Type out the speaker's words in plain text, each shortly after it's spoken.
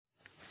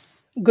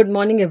Good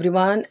morning,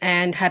 everyone,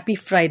 and happy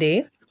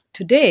Friday.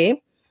 Today,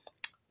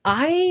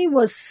 I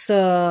was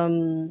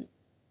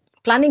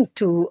planning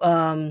to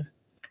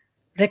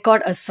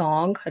record a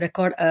song,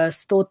 record a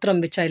Sthothram,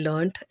 which I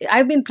learned.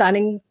 I've been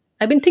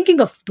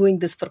thinking of doing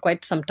this for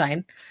quite some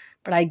time,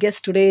 but I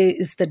guess today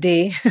is the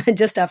day,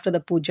 just after the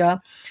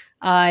puja.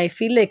 I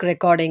feel like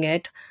recording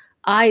it.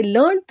 I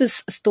learned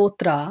this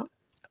Stotra.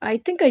 I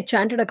think I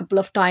chanted a couple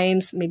of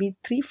times, maybe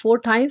three, four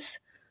times,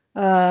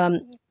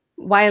 um,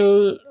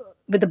 while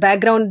with the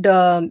background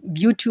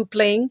YouTube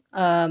playing,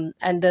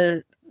 and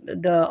the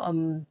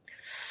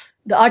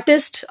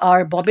artist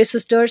are Bombay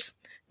sisters,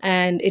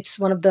 and it's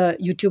one of the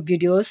YouTube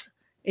videos.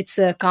 It's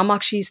a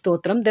Kamakshi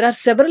Sthothram. There are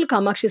several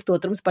Kamakshi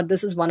Sthotrams, but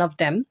this is one of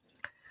them.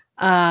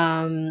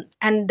 And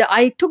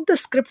I took the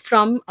script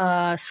from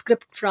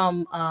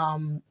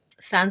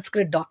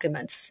Sanskrit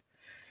documents.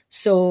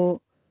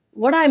 So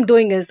what I'm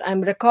doing is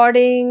I'm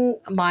recording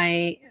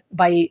my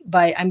by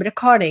I'm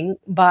recording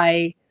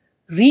by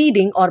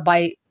reading or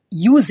by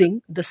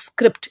using the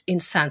script in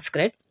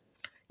Sanskrit,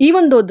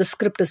 even though the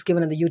script is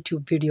given in the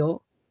YouTube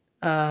video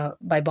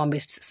by Bombay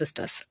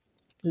sisters.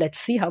 Let's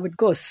see how it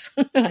goes.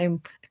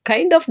 I'm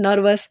kind of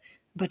nervous,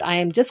 but I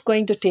am just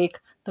going to take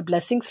the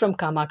blessings from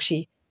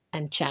Kamakshi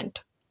and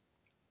chant.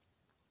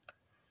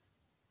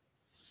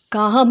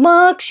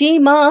 Kamakshi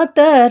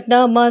Matar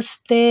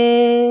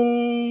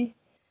Namaste.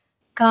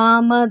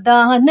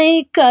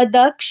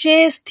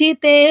 कामदानैकदक्षे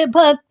स्थिते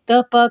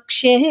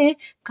भक्तपक्षे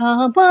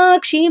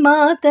कामाक्षि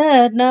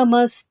मातर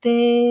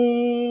नमस्ते.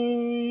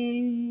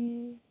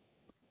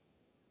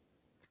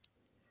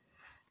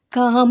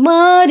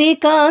 कामारि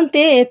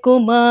कान्ते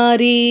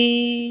कुमारी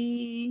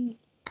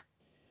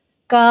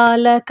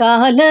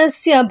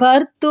कालकालस्य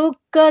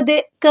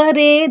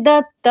भर्तुकरे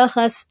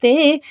दत्तहस्ते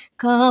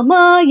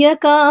कामाय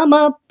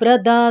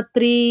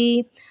कामप्रदात्री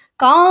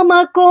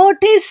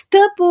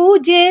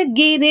कामकोटिस्थपूजे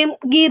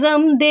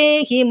गिरं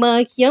देहि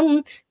मह्यं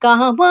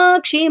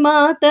कामाक्षि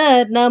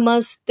मातर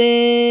नमस्ते.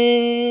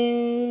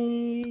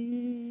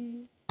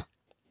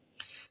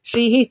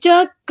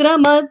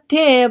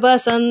 श्रीचक्रमध्ये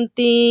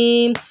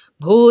वसन्तीं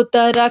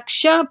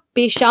भूतरक्ष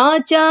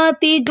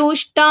पिशाचाति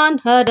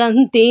दुष्टान्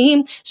हरन्तीं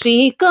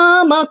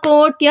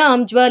श्रीकामकोट्यां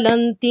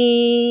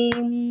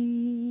ज्वलन्तीम्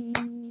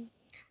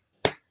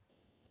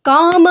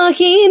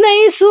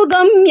कामहीनै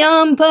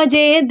सुगम्यां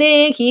भजे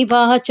देहि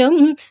वाचं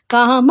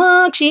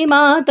कामाक्षि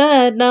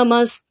मातर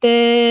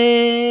नमस्ते.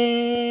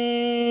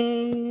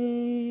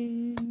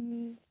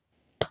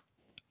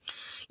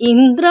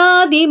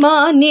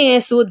 इन्द्रादिमान्ये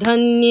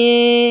सुधन्ये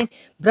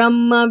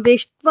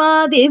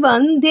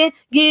ब्रह्मविष्ट्वादिवन्द्ये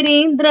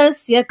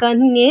गिरीन्द्रस्य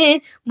कन्ये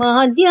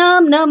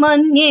मान्यां न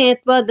मन्ये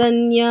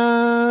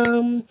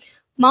त्वदन्याम्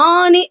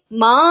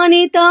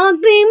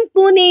मानिताग्निं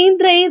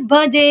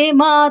पुनीन्द्रैर्भजे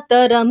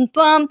मातरं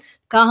त्वां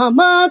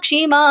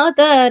कामाक्षि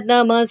मातर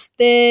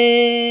नमस्ते.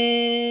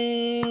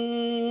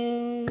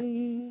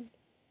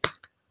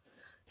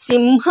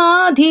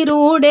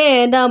 सिंहाधिरूढे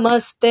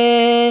नमस्ते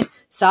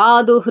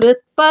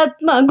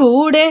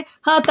साधुहृत्पद्मगूढे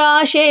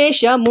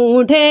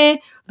हताशेषमूढे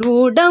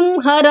रूढं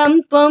हरं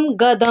त्वं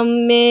गदं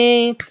मे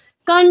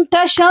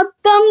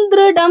कण्ठशब्दं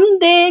दृढं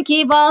देहि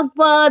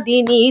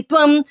वाग्वादिनी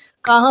त्वं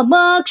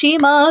कामाक्षि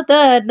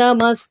मातर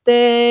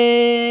नमस्ते.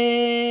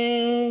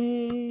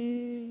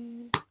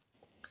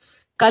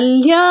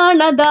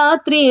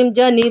 कल्याणदात्रीं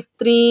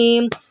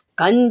जनित्रीं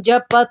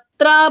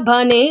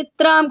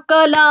कञ्जपत्राभनेत्रां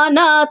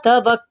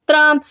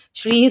कलानाथवक्त्रां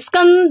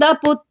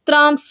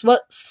श्रीस्कन्दपुत्रां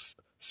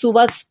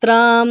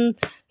सुवस्त्रां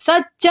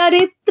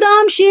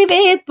सच्चरित्रां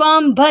शिवे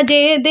त्वां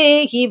भजे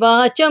देहि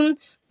वाचं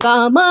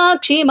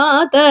कामाक्षि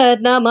मातर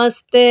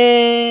नमस्ते.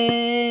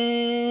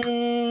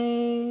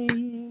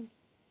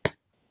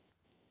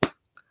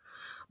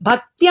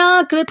 भक्त्या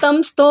कृतं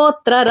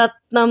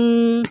स्तोत्ररत्नं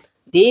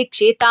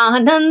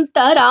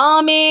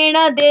दीक्षितानन्तरामेण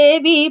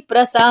देवी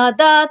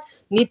प्रसादात्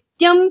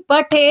नित्यं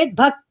पठेत्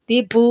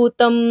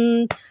भक्तिभूतं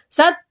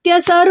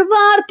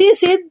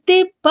सत्यसर्वार्थिसिद्धि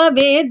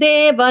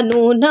भवेदेव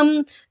नूनं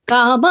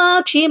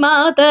कामाक्षि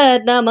मातर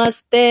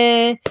नमस्ते.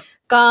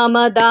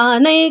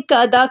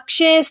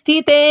 कामदानैकदक्षे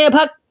स्थिते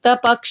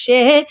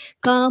भक्तपक्षे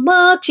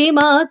कामाक्षि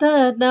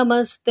मातर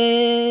नमस्ते.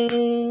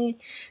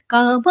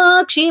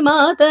 कामाक्षि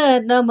मातर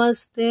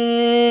नमस्ते.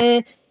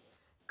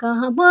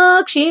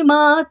 Kamakshi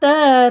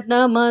Matar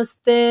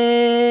Namaste.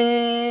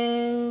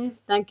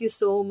 Thank you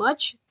so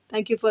much.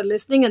 Thank you for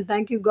listening, and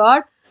thank you,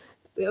 God.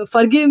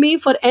 Forgive me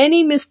for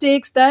any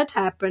mistakes that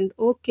happened.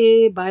 Okay,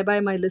 bye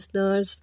bye, my listeners.